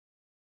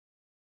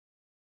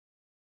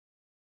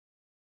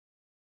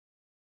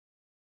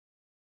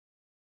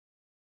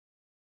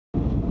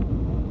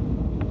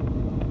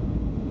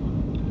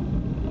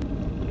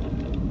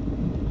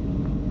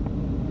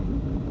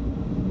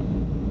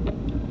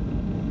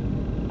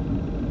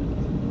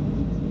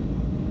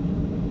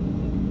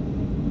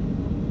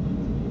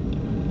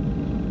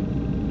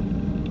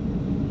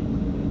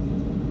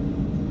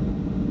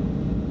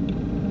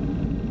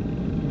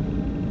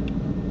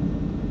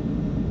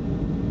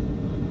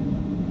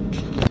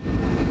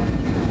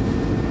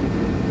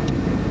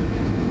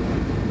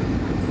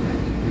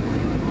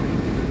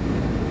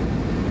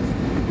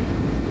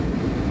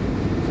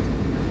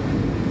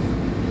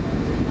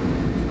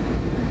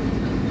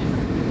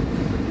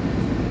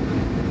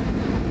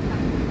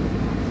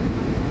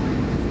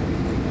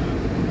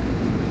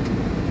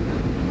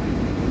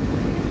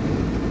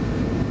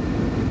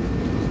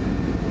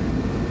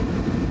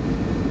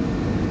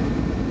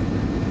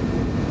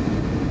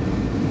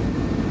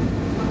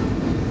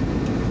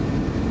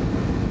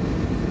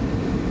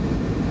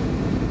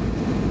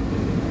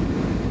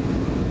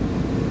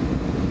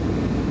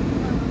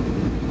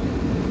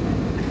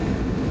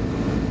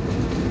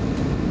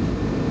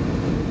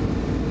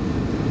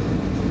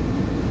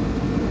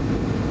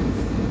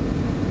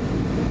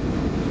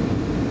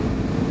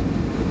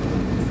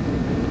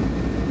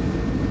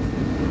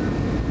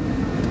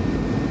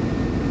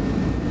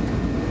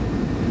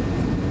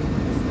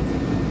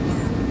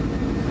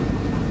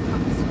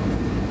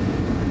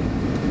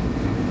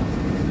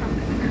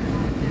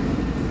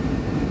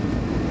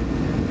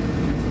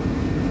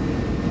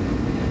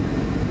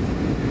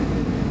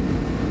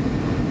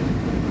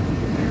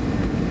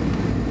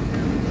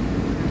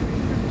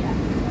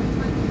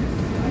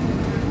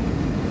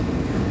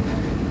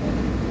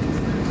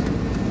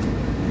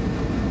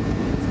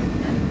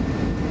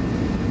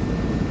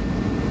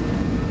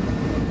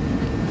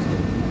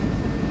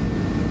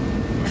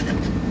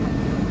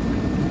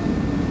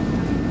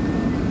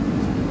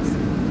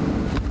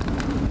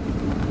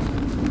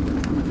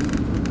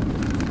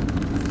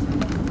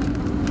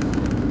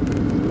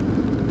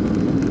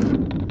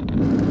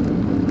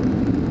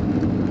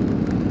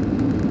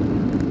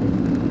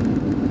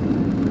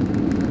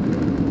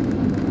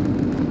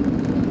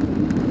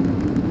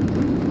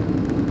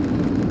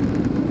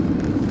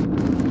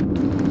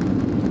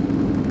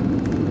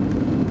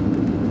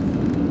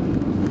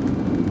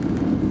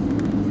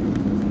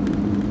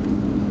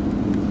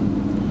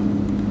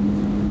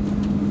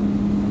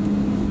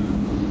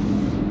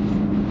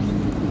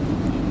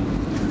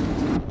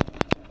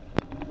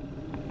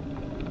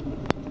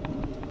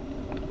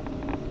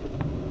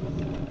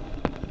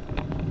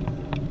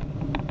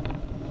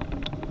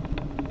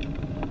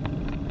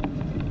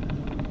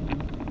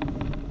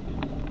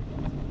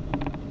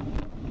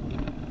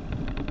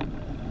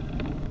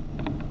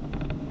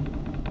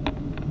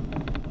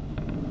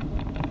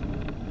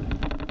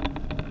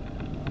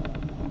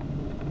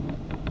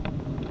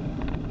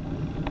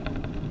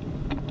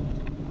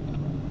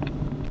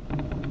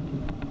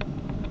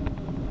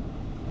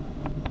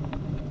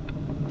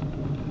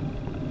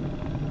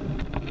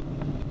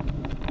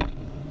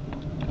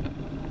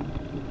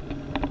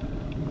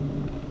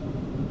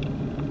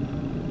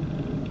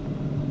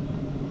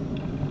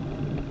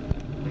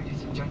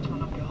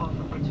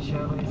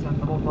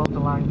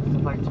Airlines.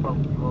 I'd like to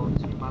welcome you all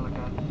to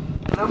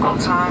Málaga. The local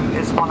time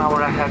is 1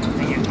 hour ahead of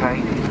the UK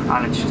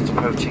and it's just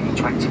approaching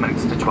 20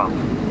 minutes to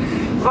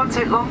 12. It won't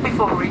take long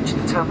before we reach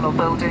the terminal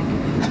building,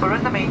 but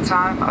in the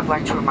meantime I'd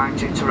like to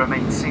remind you to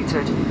remain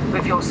seated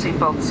with your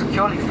seatbelt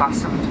securely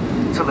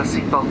fastened till the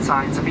seatbelt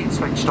signs have been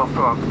switched off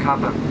throughout the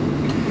cabin.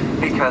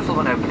 Be careful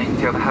when opening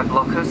the overhead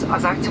lockers,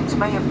 as items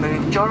may have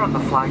moved during the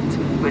flight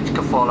which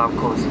could fall out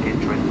causing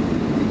injury.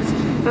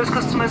 Those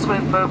customers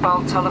with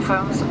mobile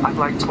telephones, I'd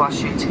like to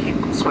ask you to keep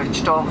them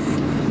switched off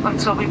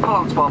until we pull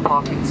onto our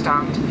parking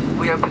stand,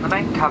 we open the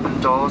main cabin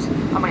doors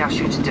and we ask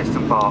you to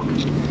disembark.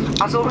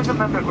 As always, a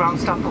member of ground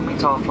staff will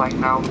meet our flight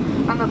now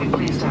and they'll be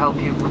pleased to help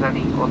you with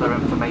any other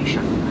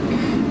information.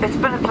 It's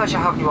been a pleasure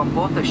having you on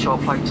board this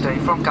short flight today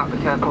from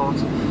Gatwick Airport,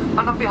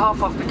 and on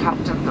behalf of the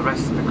captain, the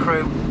rest of the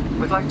crew,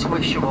 we'd like to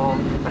wish you all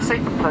a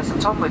safe and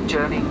pleasant onward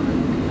journey,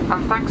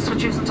 and thanks for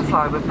choosing to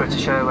fly with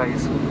British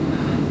Airways.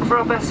 For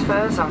our best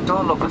fares and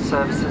all other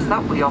services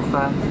that we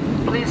offer,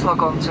 please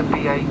log on to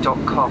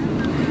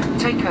ba.com.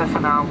 Take care for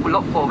now. We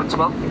look forward to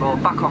welcoming you all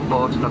back on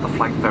board another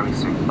flight very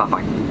soon. Bye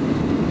bye.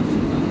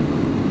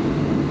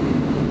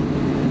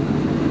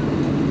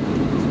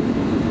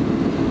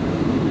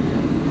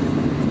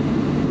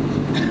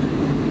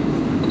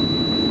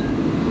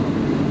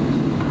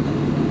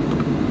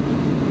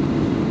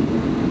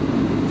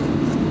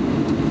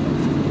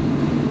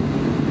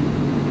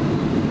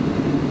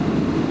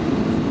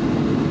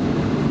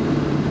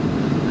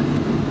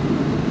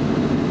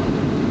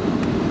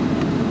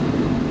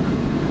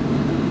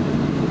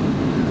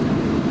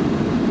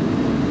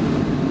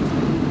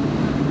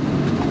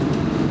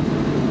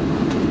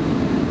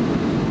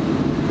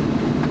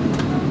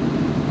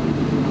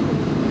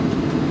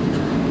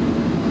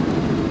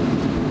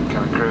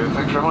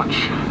 Thanks very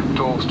much.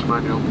 Doors to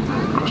manual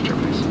and cross check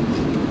please.